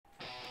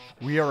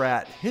We are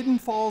at Hidden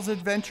Falls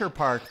Adventure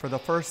Park for the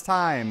first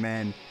time,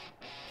 and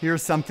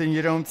here's something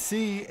you don't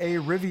see. A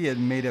Rivian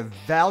made a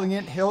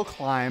valiant hill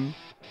climb,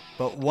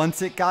 but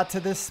once it got to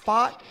this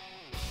spot,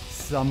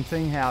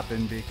 something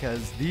happened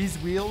because these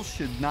wheels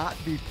should not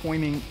be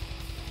pointing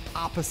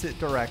opposite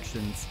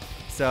directions.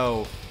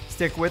 So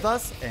stick with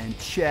us and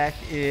check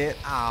it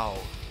out.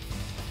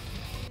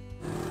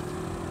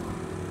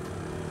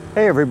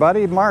 Hey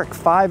everybody, Mark,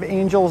 Five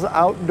Angels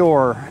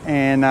Outdoor,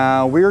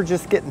 and we're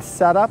just getting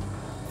set up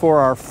for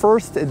our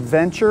first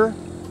adventure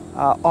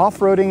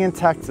off-roading in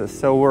Texas.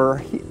 So we're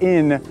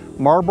in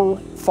Marble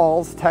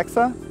Falls,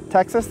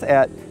 Texas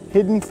at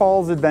Hidden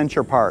Falls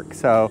Adventure Park.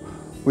 So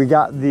we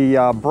got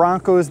the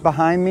Broncos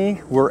behind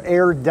me. We're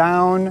aired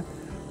down.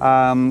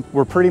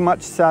 We're pretty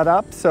much set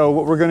up. So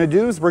what we're gonna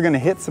do is we're gonna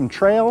hit some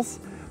trails.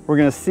 We're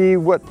gonna see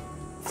what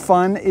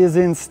fun is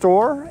in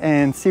store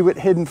and see what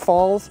Hidden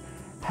Falls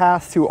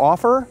has to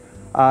offer.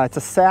 It's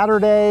a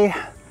Saturday.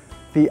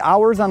 The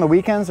hours on the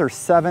weekends are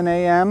 7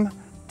 a.m.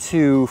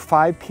 to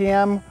 5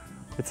 p.m.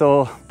 It's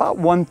about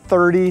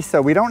 1:30,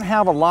 so we don't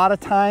have a lot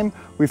of time.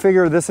 We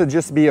figure this would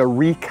just be a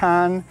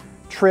recon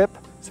trip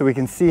so we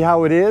can see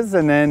how it is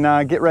and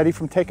then get ready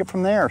take it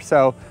from there.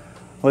 So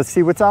let's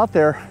see what's out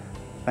there.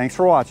 Thanks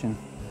for watching.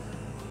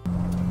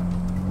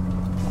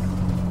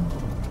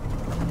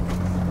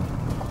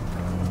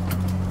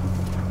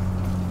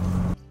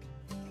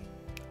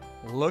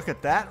 Look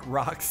at that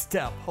rock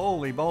step.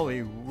 Holy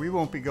moly, we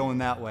won't be going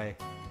that way.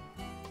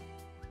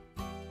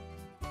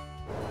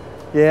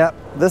 Yeah,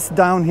 this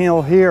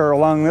downhill here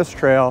along this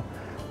trail,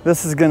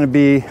 this is gonna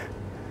be,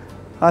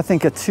 I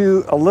think,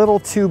 a little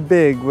too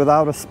big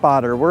without a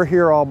spotter. We're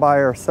here all by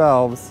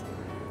ourselves.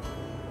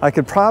 I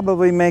could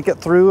probably make it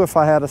through if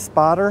I had a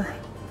spotter,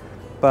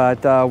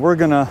 but we're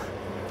gonna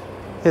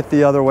hit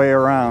the other way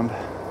around.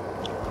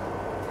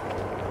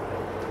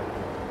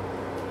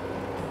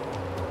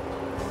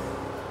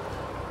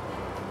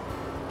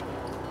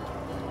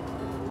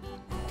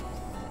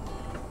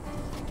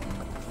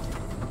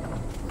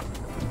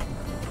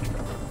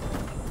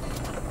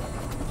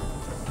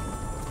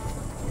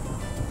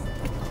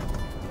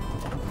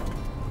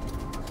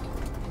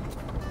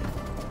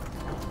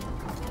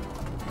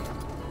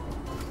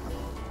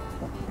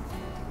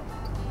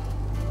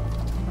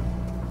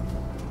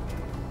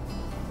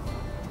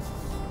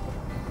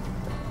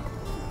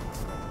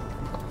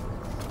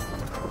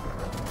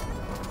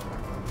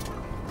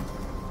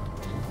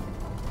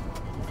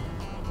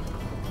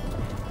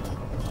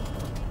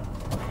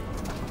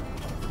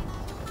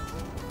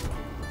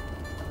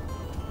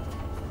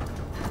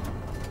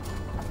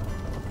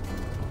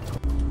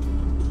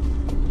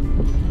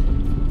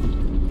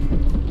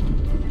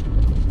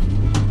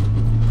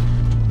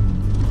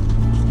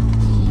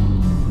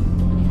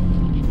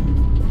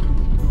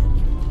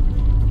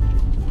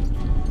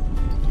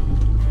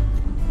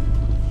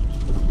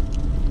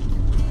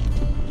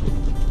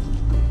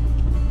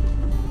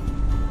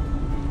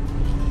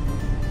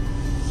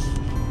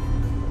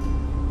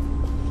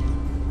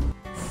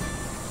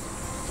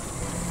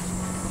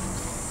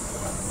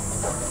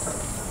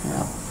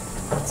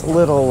 It's a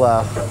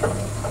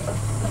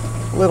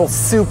little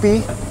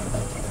soupy,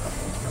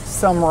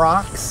 some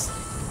rocks.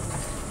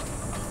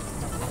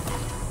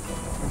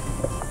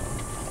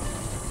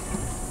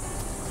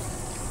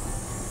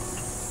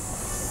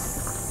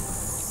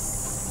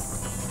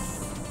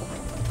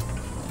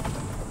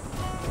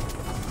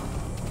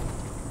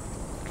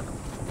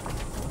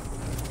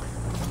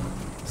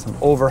 Some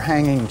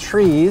overhanging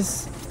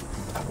trees.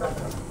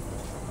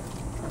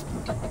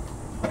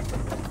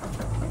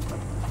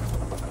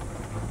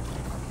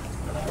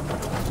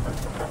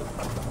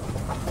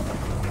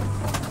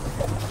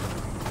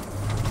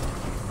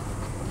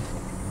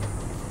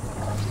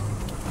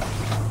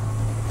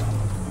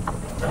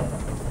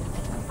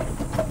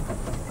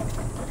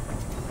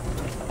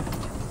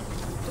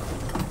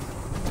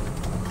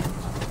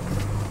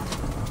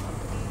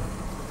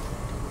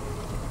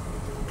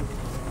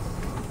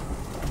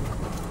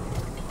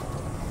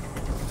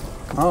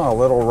 Oh, a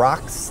little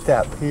rock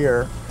step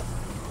here.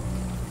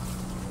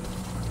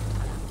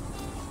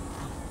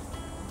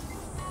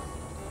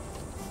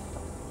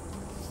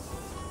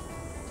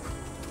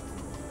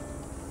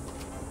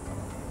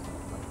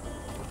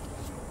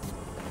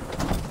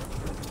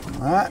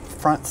 All right,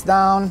 front's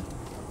down,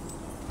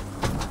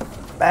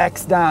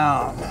 back's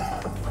down.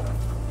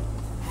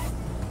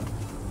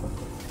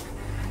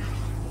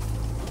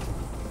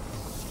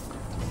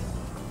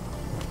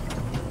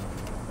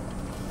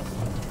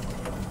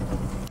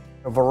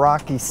 Of a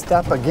rocky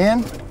step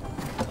again.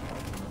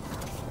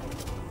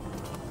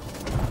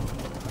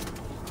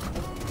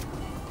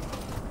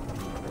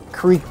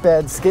 Creek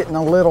bed's getting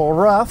a little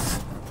rough.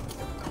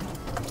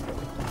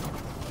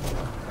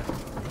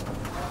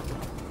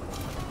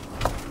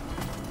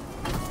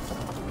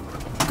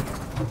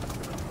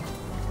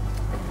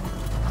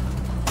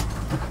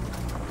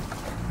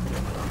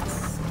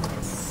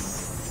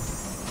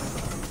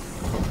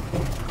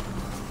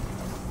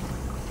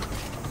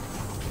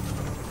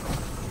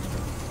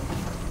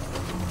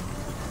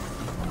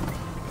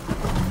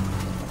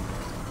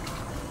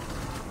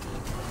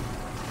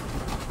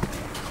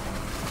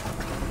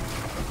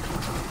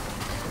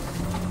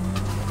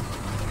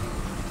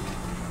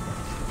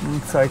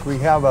 looks like we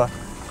have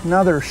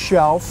another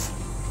shelf.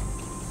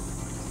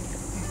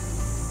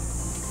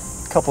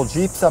 A couple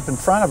Jeeps up in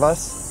front of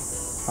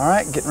us. All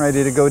right, getting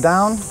ready to go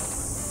down.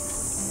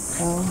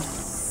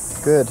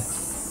 Good.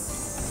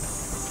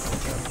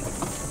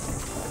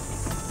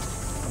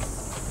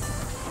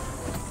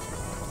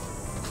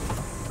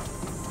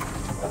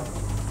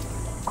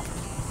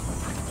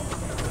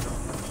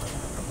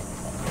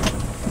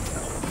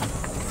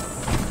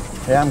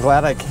 Yeah, I'm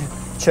glad I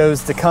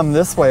chose to come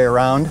this way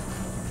around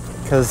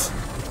because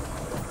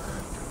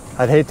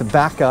I'd hate to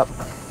back up.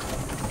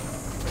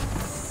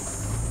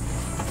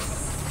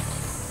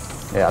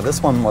 Yeah,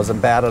 this one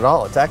wasn't bad at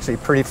all. It's actually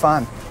pretty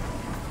fun.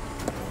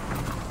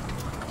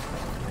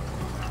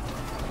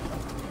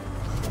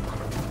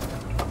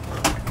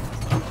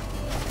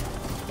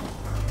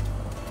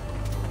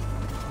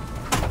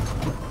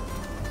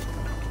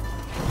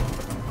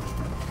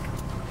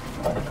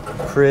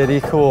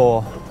 Pretty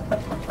cool.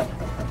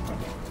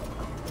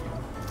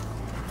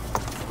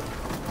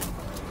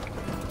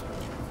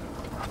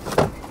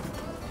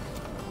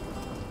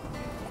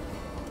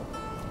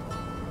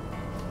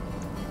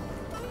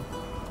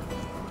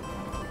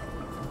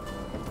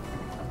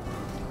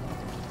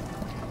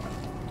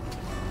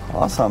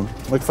 Awesome.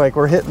 Looks like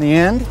we're hitting the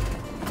end.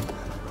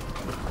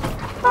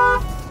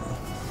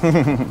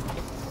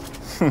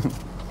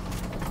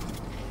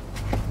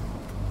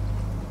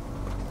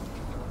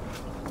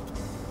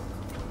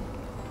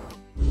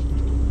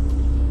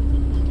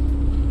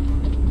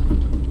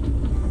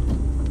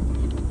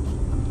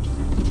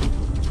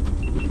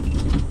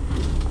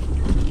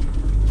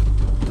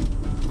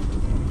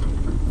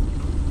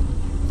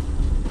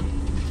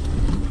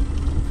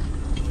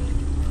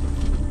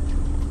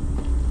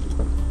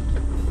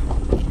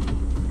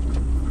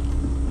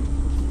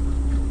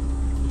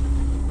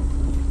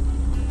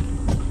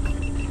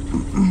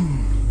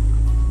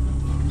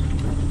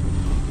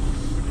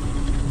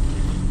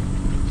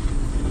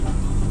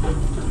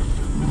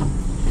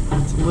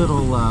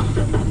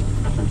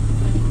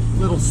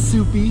 Little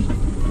soupy,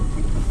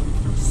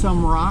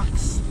 some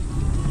rocks.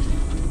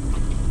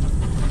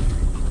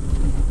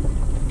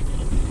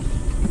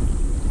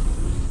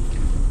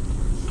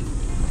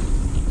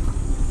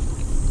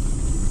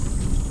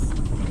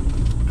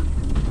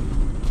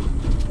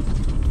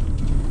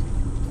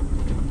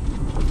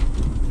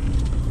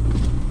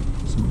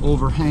 Some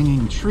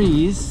overhanging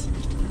trees.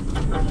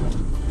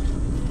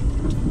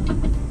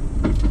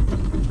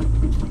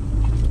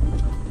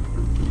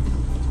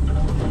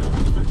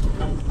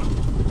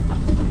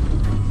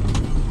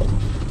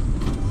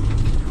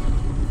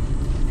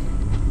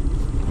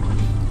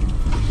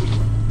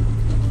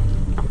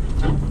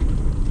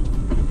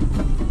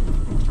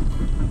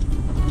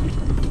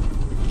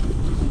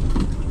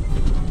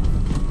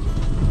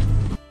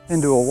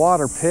 Into a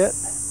water pit.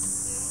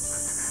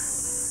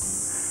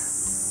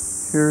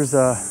 Here's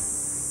a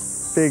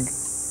big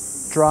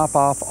drop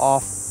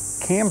off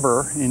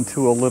camber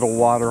into a little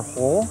water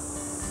hole.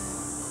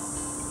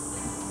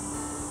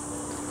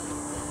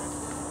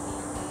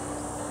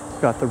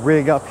 Got the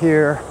rig up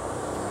here.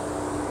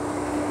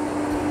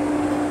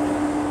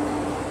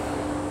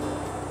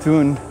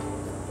 Doing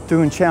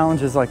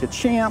challenges like a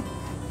champ.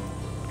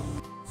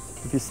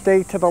 If you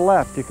stay to the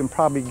left, you can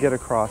probably get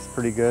across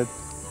pretty good.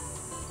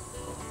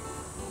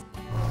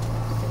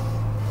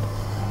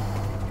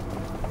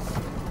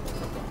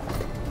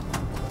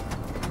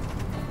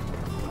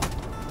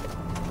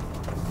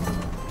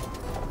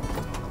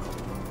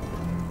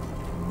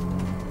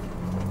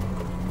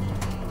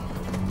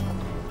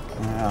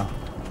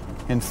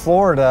 In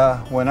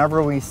Florida,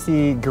 whenever we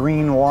see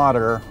green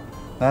water,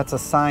 that's a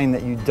sign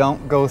that you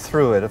don't go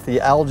through it. If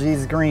the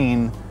algae's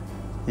green,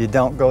 you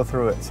don't go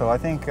through it. So I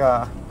think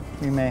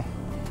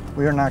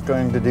we are not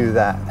going to do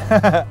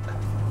that.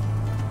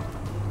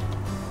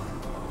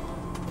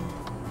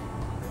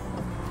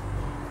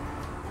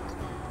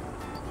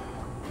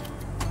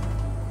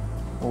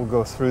 We'll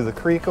go through the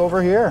creek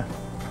over here.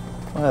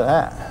 Look at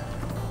that.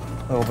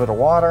 A little bit of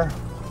water.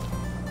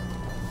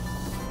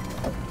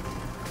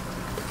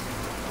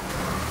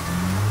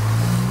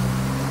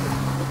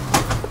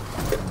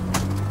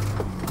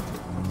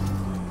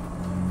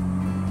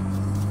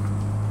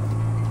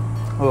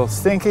 A little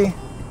stinky.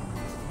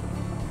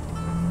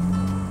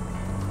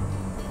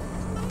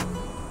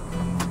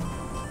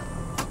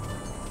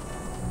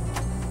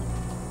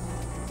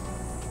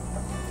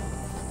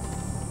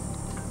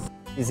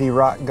 Easy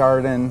rock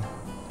garden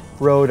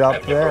road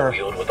up there. I've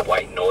never wheeled with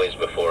white noise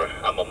before.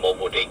 I'm a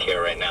mobile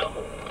daycare right now.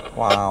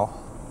 Wow.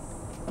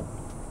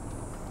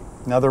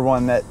 Another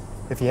one that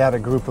if you had a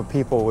group of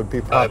people would be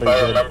probably If I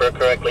good. remember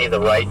correctly,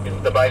 the right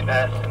is the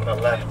bypass and the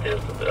left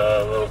is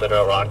a little bit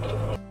of rocks.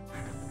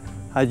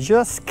 I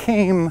just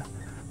came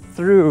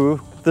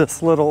through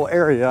this little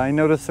area. I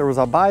noticed there was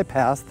a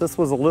bypass. This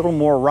was a little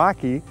more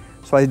rocky,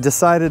 so I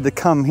decided to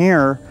come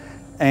here,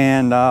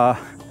 and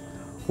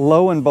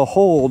lo and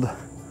behold,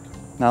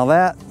 now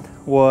that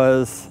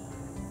was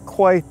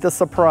quite the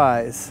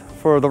surprise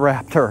for the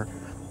Raptor.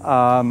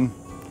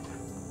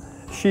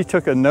 She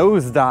took a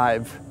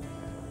nosedive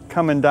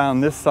coming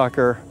down this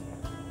sucker,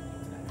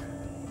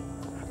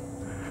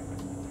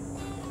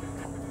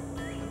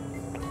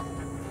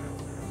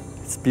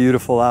 It's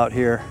beautiful out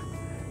here.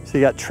 So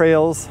you got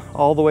trails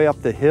all the way up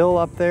the hill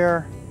up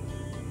there.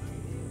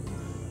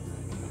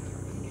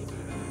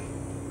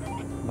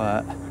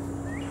 But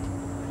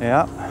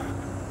yeah,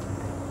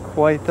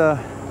 quite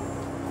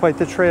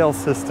the trail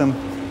system.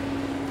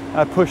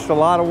 I pushed a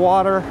lot of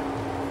water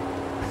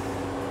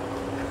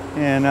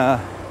and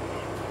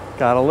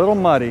got a little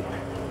muddy.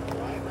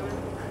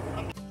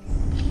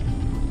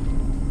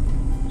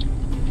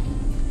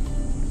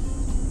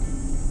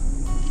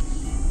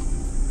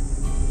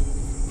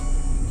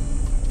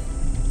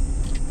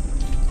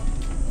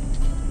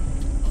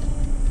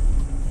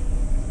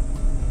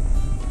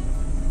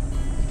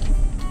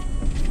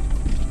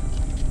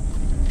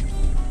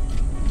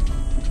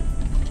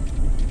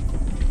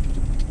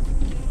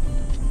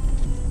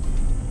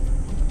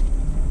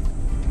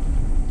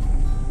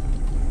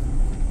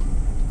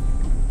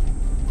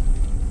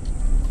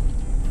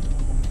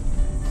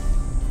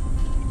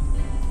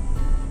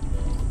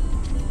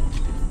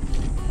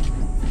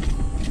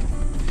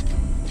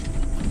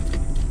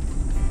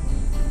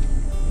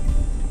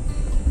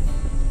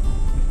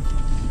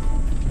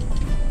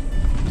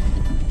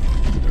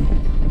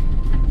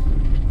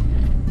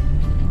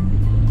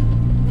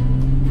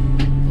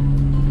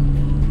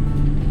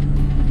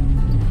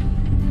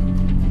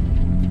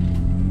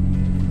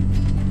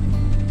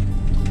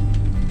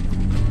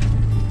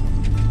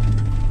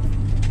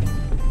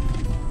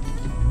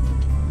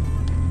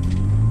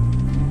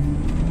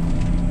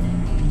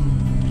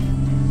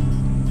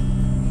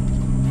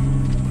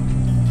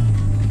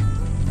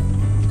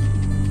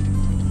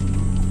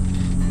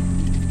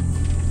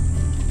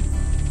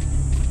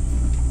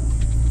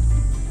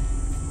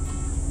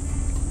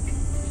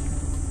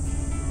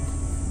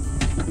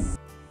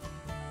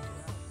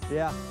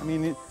 Yeah,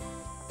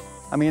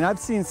 I mean, I've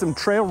seen some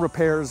trail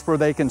repairs where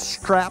they can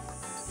strap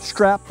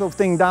the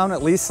thing down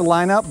at least to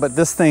line up, but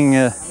this thing. I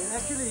mean,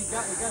 actually, it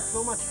got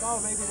so much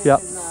power, maybe they yep.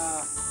 can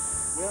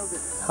weld it.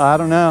 I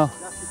don't know.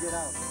 Just to get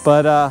out.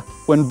 But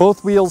when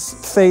both wheels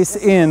face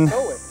in.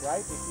 Tow it,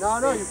 right?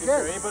 No, you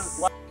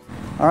can't.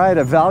 All right,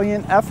 a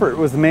valiant effort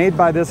was made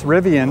by this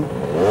Rivian.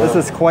 This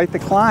is quite the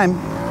climb.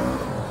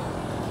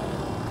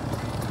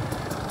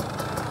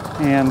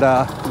 And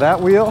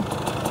that wheel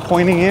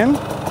pointing in.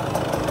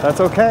 That's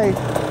okay,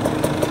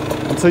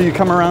 until you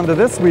come around to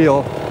this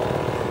wheel,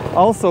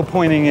 also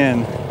pointing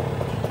in.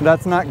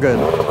 That's not good.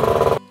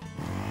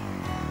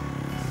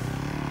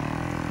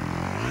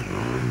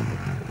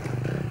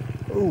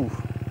 Ooh.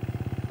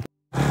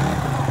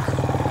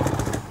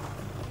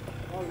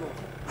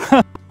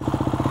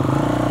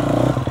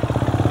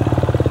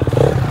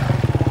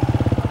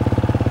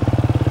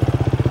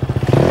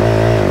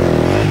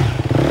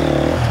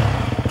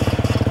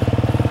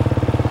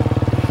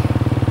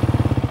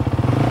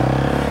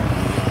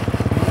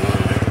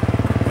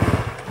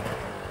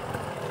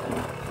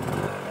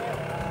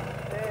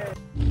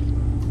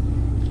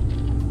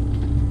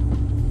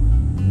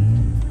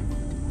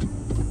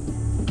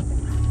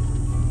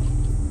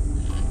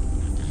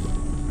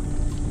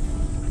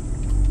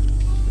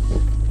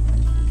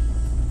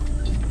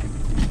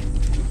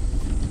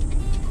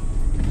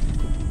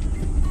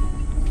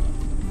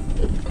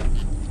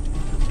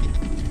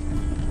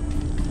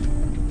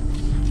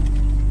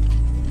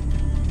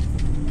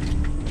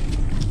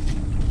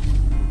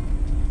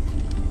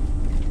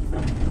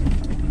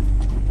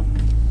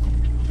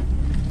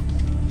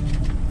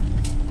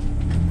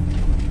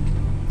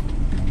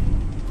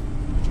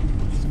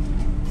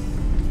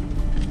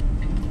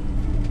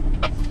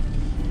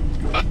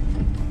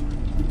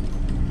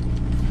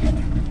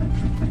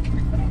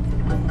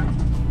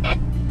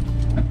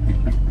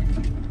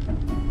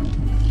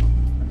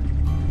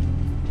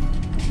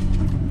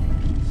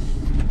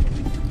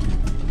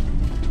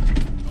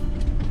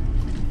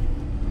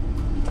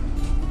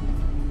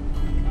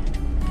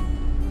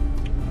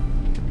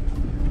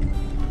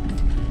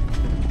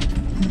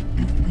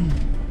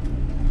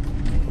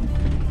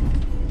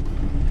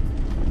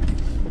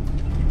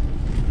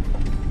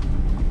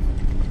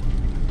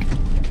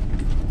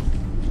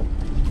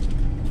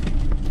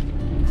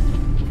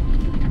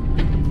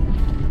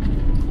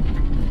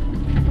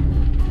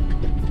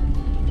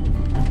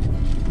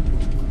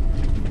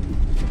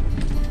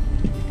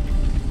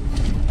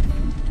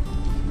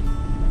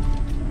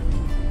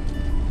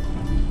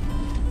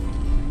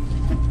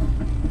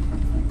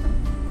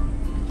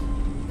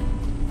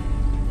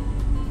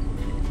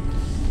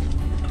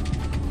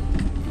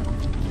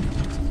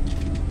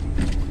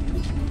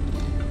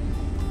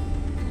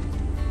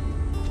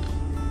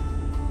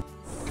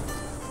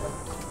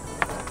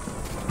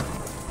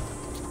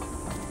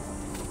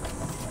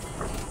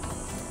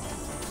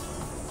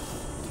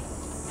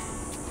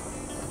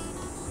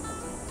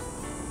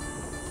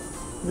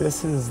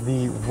 This is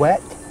the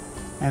Wet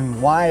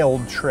and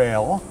Wild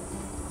Trail.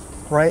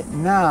 Right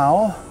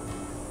now,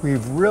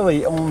 we've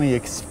really only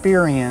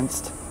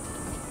experienced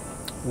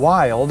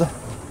wild.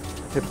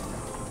 It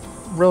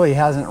really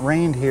hasn't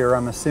rained here,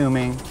 I'm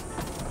assuming,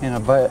 in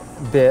a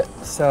bit.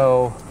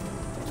 So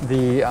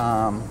the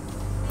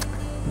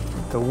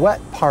wet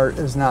part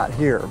is not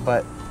here,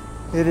 but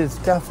It is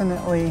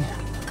definitely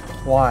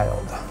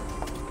wild.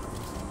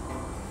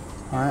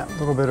 All right, a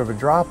little bit of a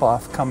drop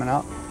off coming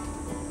up.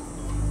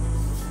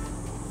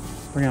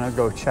 We're gonna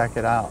go check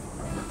it out.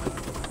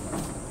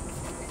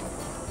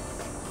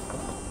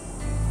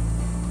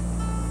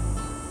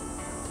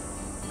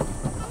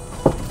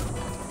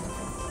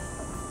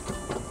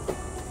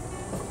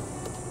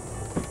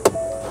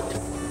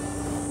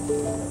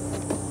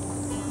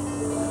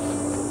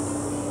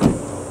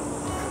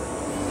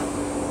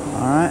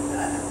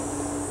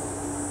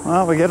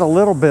 Well, we get a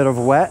little bit of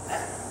wet,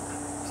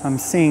 so I'm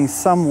seeing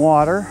some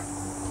water.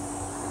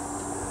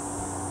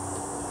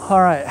 All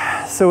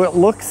right, so it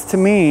looks to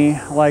me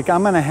like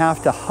I'm gonna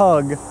have to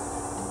hug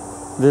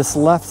this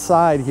left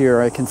side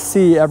here. I can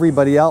see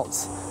everybody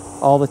else,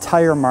 all the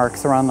tire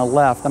marks are on the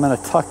left. I'm gonna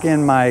tuck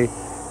in my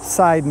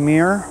side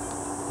mirror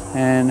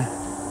and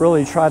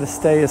really try to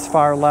stay as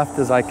far left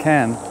as I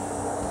can.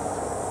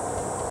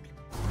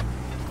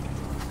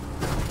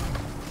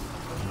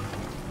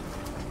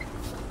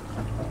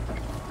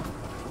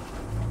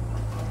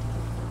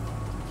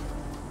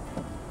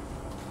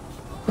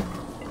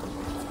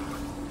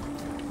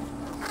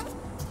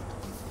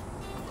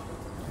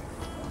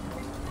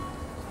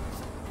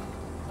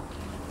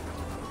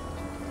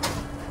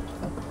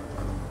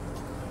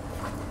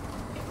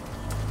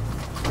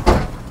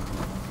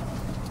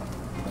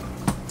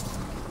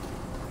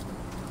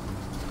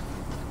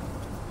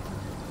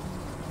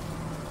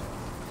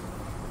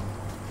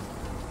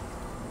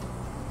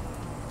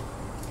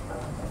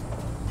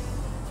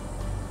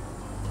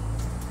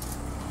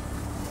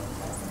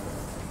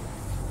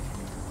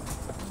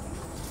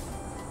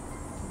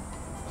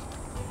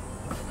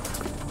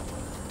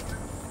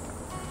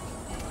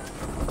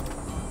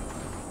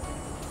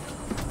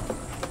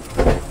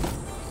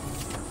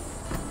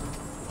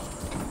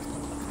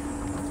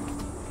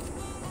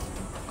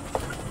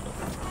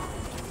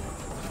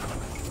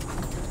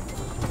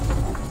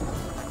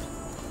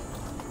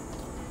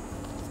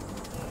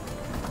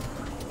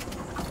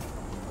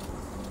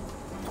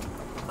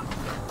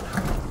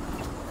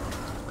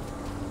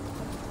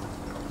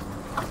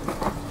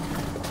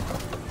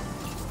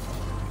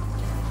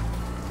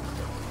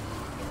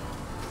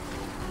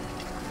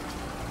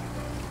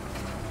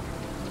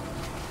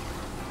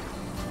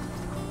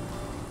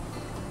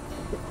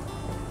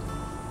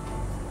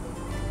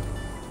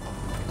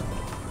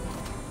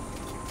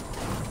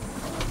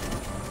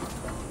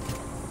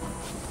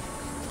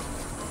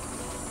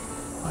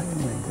 I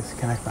didn't even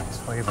disconnect my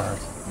sway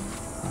bars.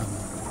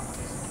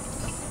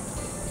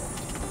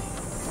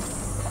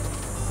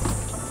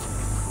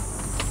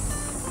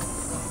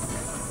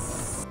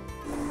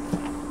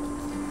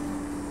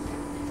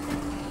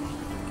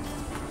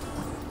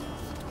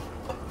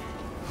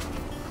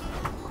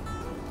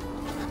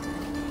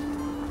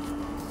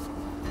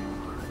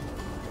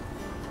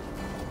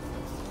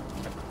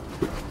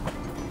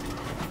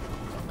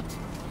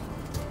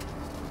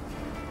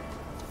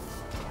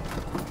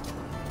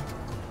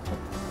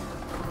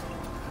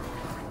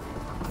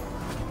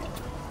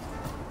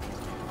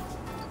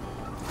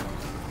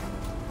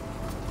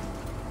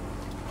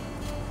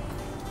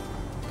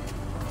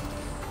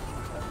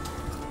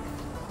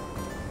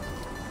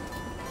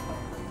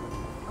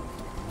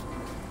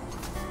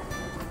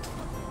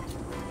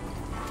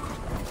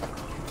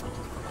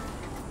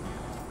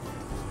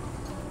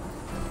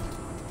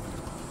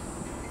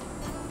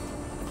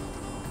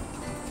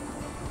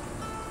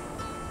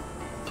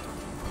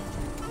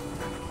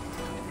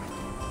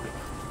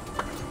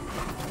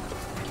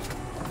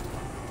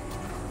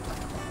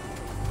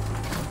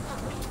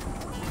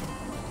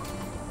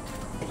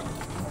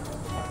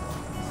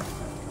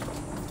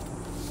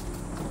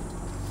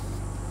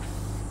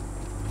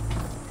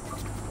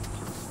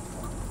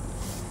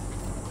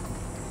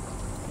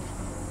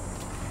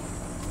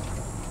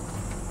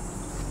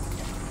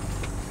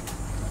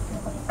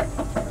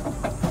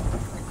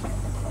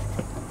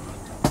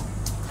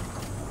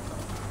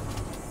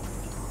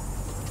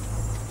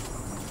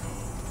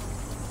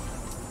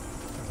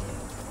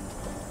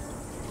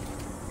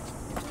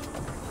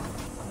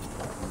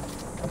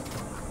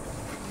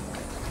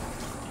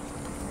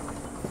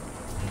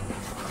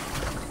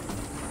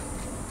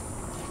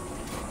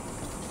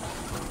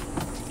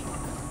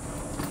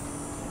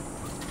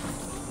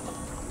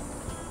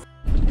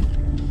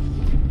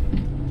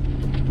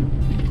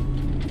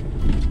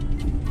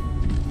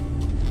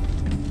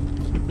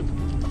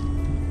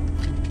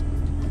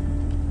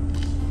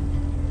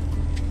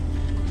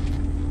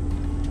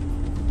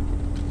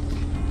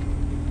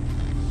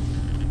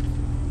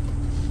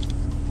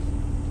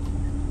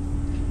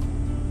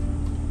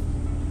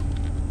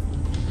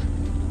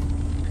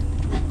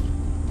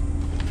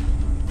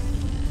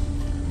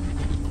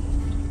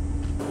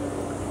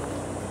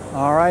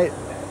 All right,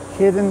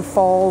 Hidden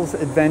Falls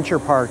Adventure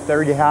Park,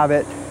 there you have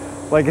it.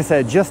 Like I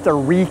said, just a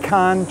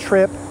recon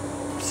trip,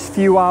 just a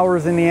few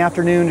hours in the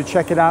afternoon to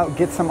check it out,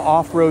 get some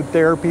off-road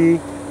therapy,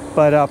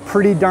 but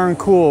pretty darn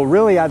cool.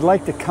 Really, I'd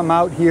like to come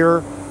out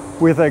here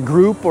with a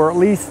group or at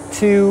least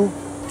two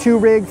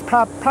rigs,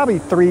 probably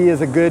three is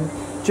a good,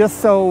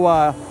 just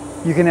so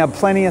You can have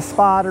plenty of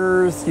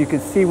spotters, you can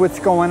see what's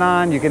going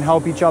on, you can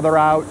help each other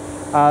out.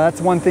 That's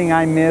one thing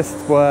I missed,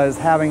 was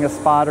having a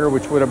spotter,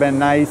 which would have been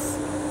nice.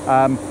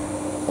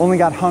 Only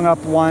got hung up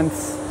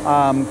once,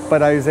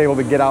 but I was able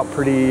to get out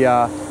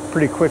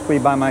pretty quickly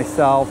by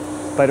myself,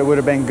 but it would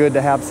have been good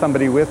to have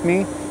somebody with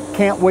me.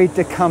 Can't wait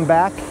to come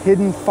back.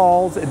 Hidden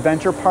Falls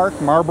Adventure Park,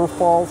 Marble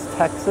Falls,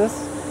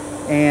 Texas.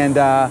 And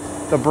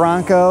the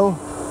Bronco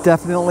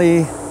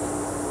definitely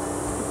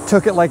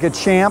took it like a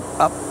champ.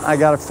 I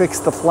gotta fix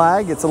the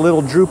flag, it's a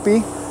little droopy.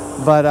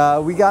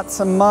 But we got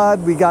some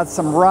mud, we got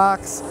some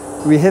rocks,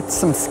 we hit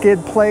some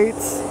skid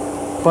plates.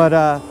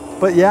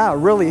 But yeah,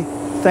 really,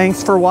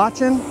 thanks for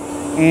watching,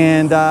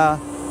 and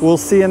we'll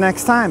see you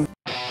next time.